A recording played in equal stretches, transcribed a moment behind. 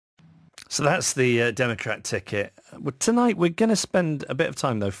So that's the Democrat ticket. Well, tonight we're going to spend a bit of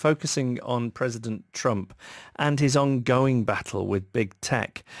time, though, focusing on President Trump and his ongoing battle with big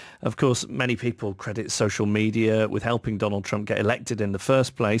tech. Of course, many people credit social media with helping Donald Trump get elected in the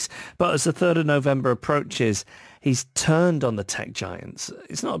first place. But as the 3rd of November approaches, he's turned on the tech giants.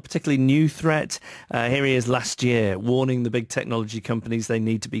 It's not a particularly new threat. Here he is last year warning the big technology companies they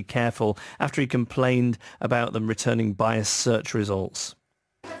need to be careful after he complained about them returning biased search results.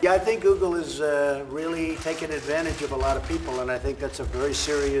 Yeah, I think Google is really taking advantage of a lot of people, and I think that's a very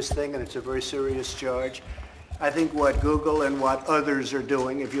serious thing, and it's a very serious charge. I think what Google and what others are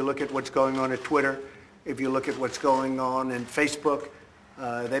doing, if you look at what's going on at Twitter, if you look at what's going on in Facebook,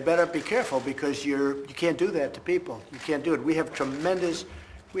 they better be careful because you can't do that to people. You can't do it. We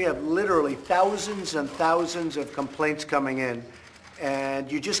have literally thousands and thousands of complaints coming in,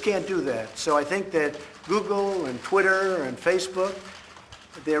 and you just can't do that. So I think that Google and Twitter and Facebook,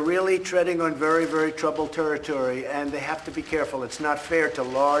 they're really treading on very, very troubled territory, and they have to be careful. It's not fair to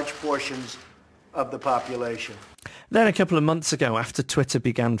large portions of the population. Then a couple of months ago, after Twitter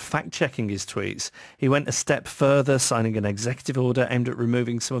began fact-checking his tweets, he went a step further, signing an executive order aimed at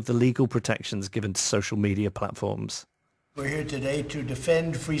removing some of the legal protections given to social media platforms. We're here today to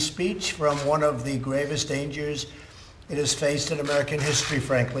defend free speech from one of the gravest dangers it has faced in American history,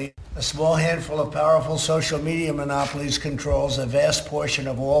 frankly. A small handful of powerful social media monopolies controls a vast portion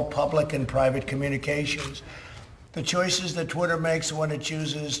of all public and private communications. The choices that Twitter makes when it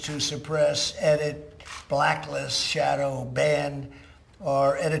chooses to suppress, edit, blacklist, shadow, ban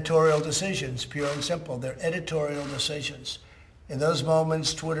are editorial decisions, pure and simple. They're editorial decisions. In those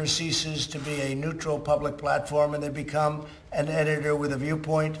moments, Twitter ceases to be a neutral public platform and they become an editor with a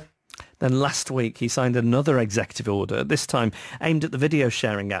viewpoint. Then last week, he signed another executive order, this time aimed at the video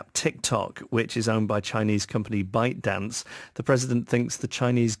sharing app TikTok, which is owned by Chinese company ByteDance. The president thinks the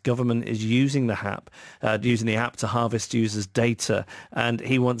Chinese government is using the app to harvest users' data, and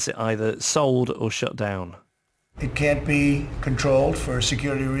he wants it either sold or shut down. It can't be controlled for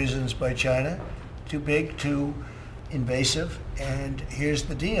security reasons by China. Too big, too invasive, and here's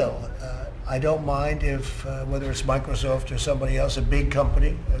the deal. I don't mind if, whether it's Microsoft or somebody else, a big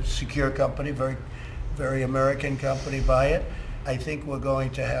company, a secure company, very, very American company, buy it. I think we're going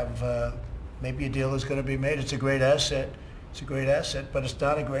to have, maybe a deal is going to be made. It's a great asset. It's a great asset, but it's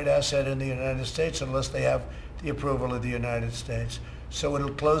not a great asset in the United States unless they have the approval of the United States. So it'll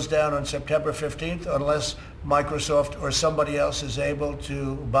close down on September 15th unless Microsoft or somebody else is able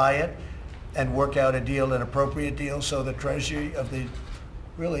to buy it and work out a deal, an appropriate deal, so the Treasury of the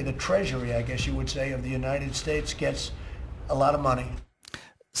Treasury, I guess you would say, of the United States gets a lot of money.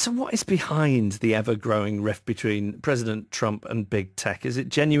 So what is behind the ever-growing rift between President Trump and big tech? Is it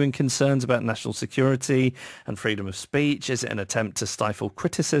genuine concerns about national security and freedom of speech? Is it an attempt to stifle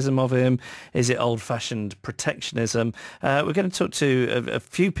criticism of him? Is it old-fashioned protectionism? We're going to talk to a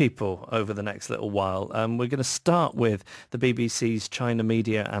few people over the next little while. We're going to start with the BBC's China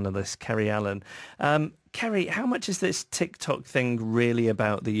media analyst, Kerry Allen. Kerry, how much is this TikTok thing really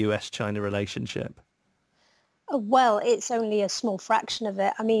about the US-China relationship? Well, it's only a small fraction of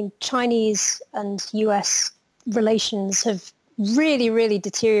it. I mean, Chinese and US relations have really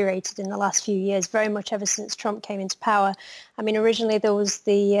deteriorated in the last few years, very much ever since Trump came into power. I mean, originally there was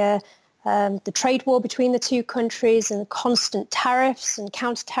the trade war between the two countries and constant tariffs and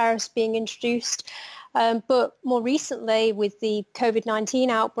counter-tariffs being introduced. But more recently, with the COVID-19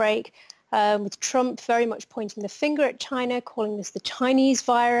 outbreak, with Trump very much pointing the finger at China, calling this the Chinese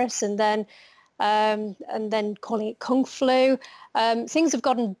virus, and then calling it Kung Flu. Things have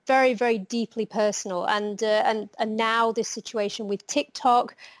gotten very deeply personal, and now this situation with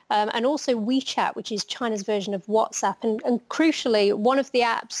TikTok and also WeChat, which is China's version of WhatsApp, and crucially, one of the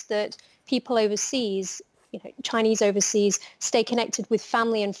apps that people overseas, Chinese overseas, stay connected with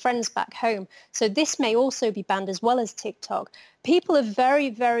family and friends back home. So this may also be banned as well as TikTok. People are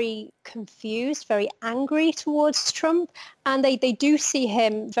very confused, very angry towards Trump, and they do see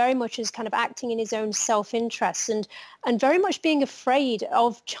him very much as kind of acting in his own self-interest and very much being afraid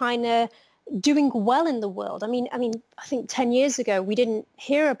of China doing well in the world. I mean, I think 10 years ago, we didn't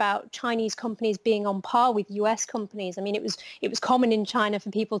hear about Chinese companies being on par with US companies. I mean, it was common in China for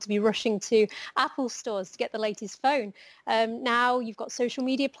people to be rushing to Apple stores to get the latest phone. Now you've got social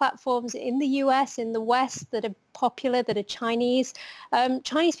media platforms in the US, in the West, that are popular, that are Chinese.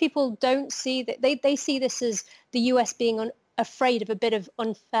 Chinese people don't see that. They see this as the US being afraid of a bit of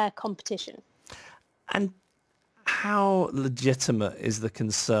unfair competition. And how legitimate is the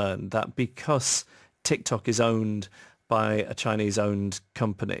concern that because TikTok is owned by a Chinese-owned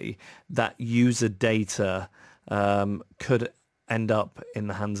company, that user data could end up in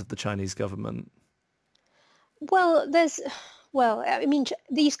the hands of the Chinese government? Well, I mean,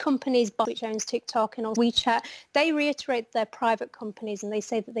 these companies, which owns TikTok and also WeChat, they reiterate they're private companies and they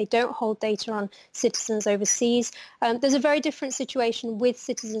say that they don't hold data on citizens overseas. There's a very different situation with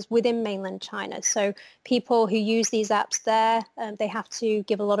citizens within mainland China. So people who use these apps there, they have to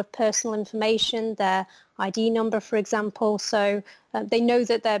give a lot of personal information, their ID number, for example. So they know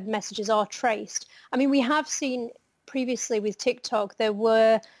that their messages are traced. I mean, we have seen previously with TikTok, there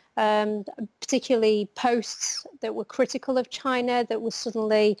were particularly posts that were critical of China that were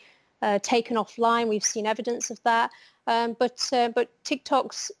suddenly taken offline. We've seen evidence of that. But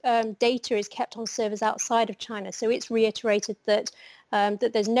TikTok's data is kept on servers outside of China. So it's reiterated that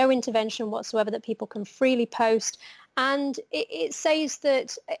there's no intervention whatsoever, that people can freely post. And it says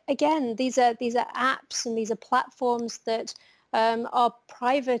that, again, these are apps and these are platforms that are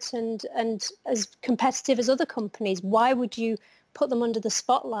private and as competitive as other companies. Why would you put them under the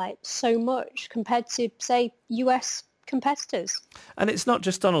spotlight so much compared to, say, US competitors? And it's not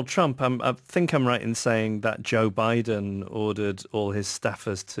just Donald Trump. I think I'm right in saying that Joe Biden ordered all his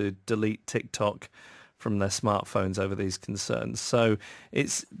staffers to delete TikTok from their smartphones over these concerns. So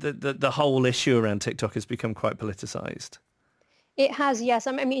it's the whole issue around TikTok has become quite politicized. It has, yes.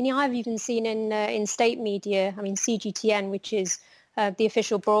 I mean, I've even seen in state media, I mean, CGTN, which is the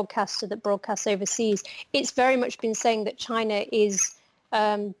official broadcaster that broadcasts overseas, it's very much been saying that China is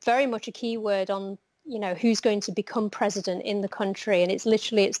very much a keyword on, who's going to become president in the country. And it's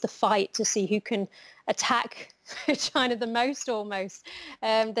the fight to see who can attack China the most, almost.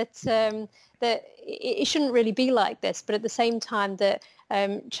 That it shouldn't really be like this. But at the same time that,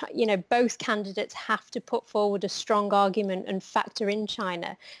 both candidates have to put forward a strong argument and factor in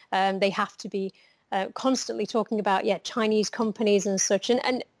China. They have to be constantly talking about, Chinese companies and such.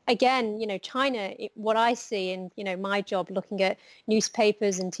 And again, China, what I see in, my job looking at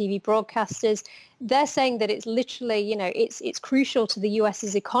newspapers and TV broadcasters, they're saying that it's literally, it's crucial to the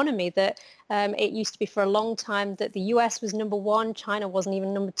US's economy, that it used to be for a long time that the US was number one, China wasn't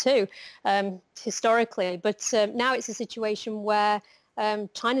even number two historically. But now it's a situation where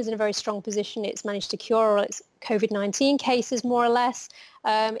China's in a very strong position. It's managed to cure all its COVID-19 cases, more or less.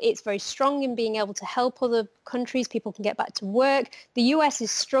 It's very strong in being able to help other countries. People can get back to work. The US is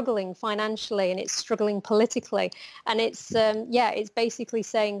struggling financially and it's struggling politically. And it's basically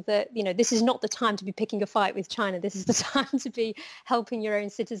saying that, this is not the time to be picking a fight with China. This is the time to be helping your own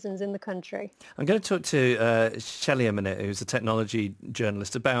citizens in the country. I'm going to talk to Shelley a minute, who's a technology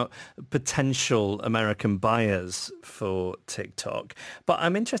journalist, about potential American buyers for TikTok. But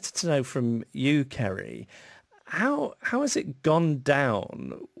I'm interested to know from you, Kerry, how has it gone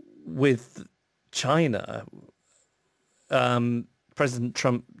down with China? President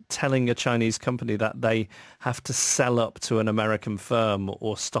Trump telling a Chinese company that they have to sell up to an American firm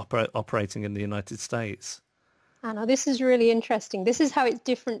or stop operating in the United States. Anna, this is really interesting. This is how it's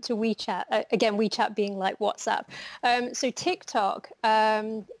different to WeChat. Again, WeChat being like WhatsApp. So TikTok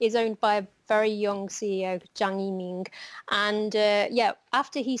is owned by a very young CEO, Zhang Yiming. And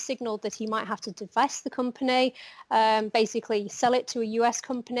after he signaled that he might have to divest the company, basically sell it to a US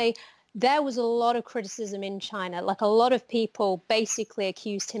company, there was a lot of criticism in China. Like, a lot of people basically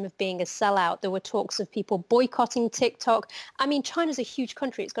accused him of being a sellout. There were talks of people boycotting TikTok. I mean, China's a huge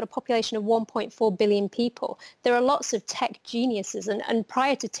country. It's got a population of 1.4 billion people. There are lots of tech geniuses. And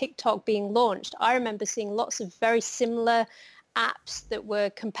prior to TikTok being launched, I remember seeing lots of very similar apps that were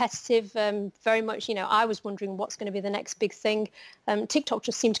competitive. Very much, I was wondering what's going to be the next big thing. TikTok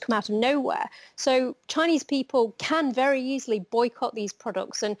just seemed to come out of nowhere. So Chinese people can very easily boycott these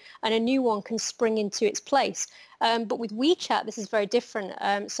products and a new one can spring into its place. But with WeChat, this is very different.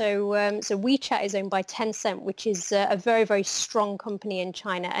 So WeChat is owned by Tencent, which is a very, very strong company in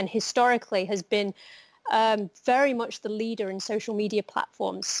China and historically has been very much the leader in social media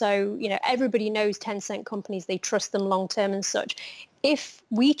platforms. So, everybody knows Tencent companies, they trust them long term and such. If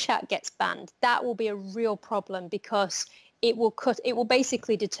WeChat gets banned, that will be a real problem because it will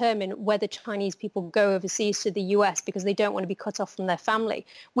basically determine whether Chinese people go overseas to the US because they don't want to be cut off from their family.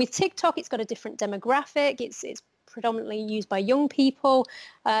 With TikTok, it's got a different demographic. It's predominantly used by young people,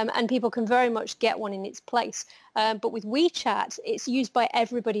 and people can very much get one in its place. But with WeChat, it's used by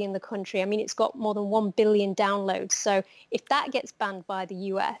everybody in the country. I mean, it's got more than 1 billion downloads. So if that gets banned by the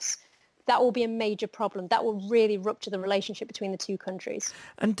US, that will be a major problem. That will really rupture the relationship between the two countries.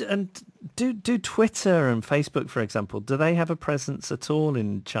 And do Twitter and Facebook, for example, do they have a presence at all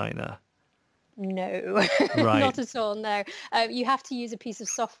in China? No, Right. not at all, no. You have to use a piece of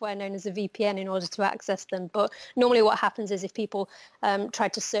software known as a VPN in order to access them. But normally what happens is if people try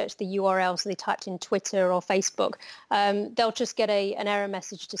to search the URL, so they typed in Twitter or Facebook, they'll just get an error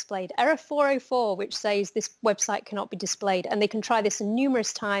message displayed, error 404, which says this website cannot be displayed. And they can try this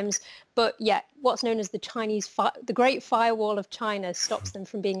numerous times. But yeah, what's known as the Great Firewall of China stops them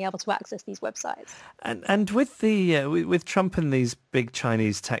from being able to access these websites. And with the with Trump and these big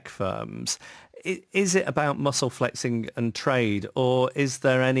Chinese tech firms, is it about muscle flexing and trade, or is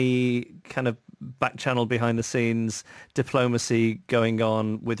there any kind of back channel behind the scenes diplomacy going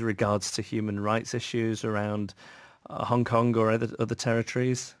on with regards to human rights issues around Hong Kong or other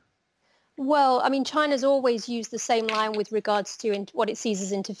territories? Well, I mean, China's always used the same line with regards to what it sees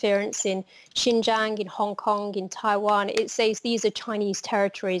as interference in Xinjiang, in Hong Kong, in Taiwan. It says these are Chinese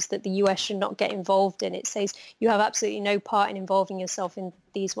territories that the US should not get involved in. It says you have absolutely no part in involving yourself in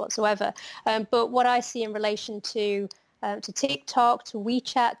these whatsoever. But what I see in relation to TikTok, to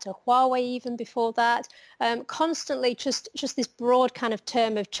WeChat, to Huawei even before that, constantly just this broad kind of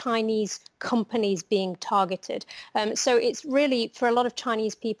term of Chinese companies being targeted. So it's really, for a lot of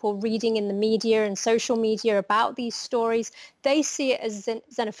Chinese people reading in the media and social media about these stories, they see it as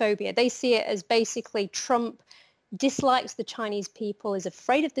xenophobia. They see it as basically Trump dislikes the Chinese people, is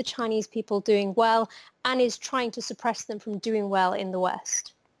afraid of the Chinese people doing well, and is trying to suppress them from doing well in the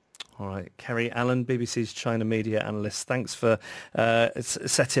West. All right, Kerry Allen, BBC's China media analyst. Thanks for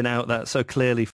setting out that so clearly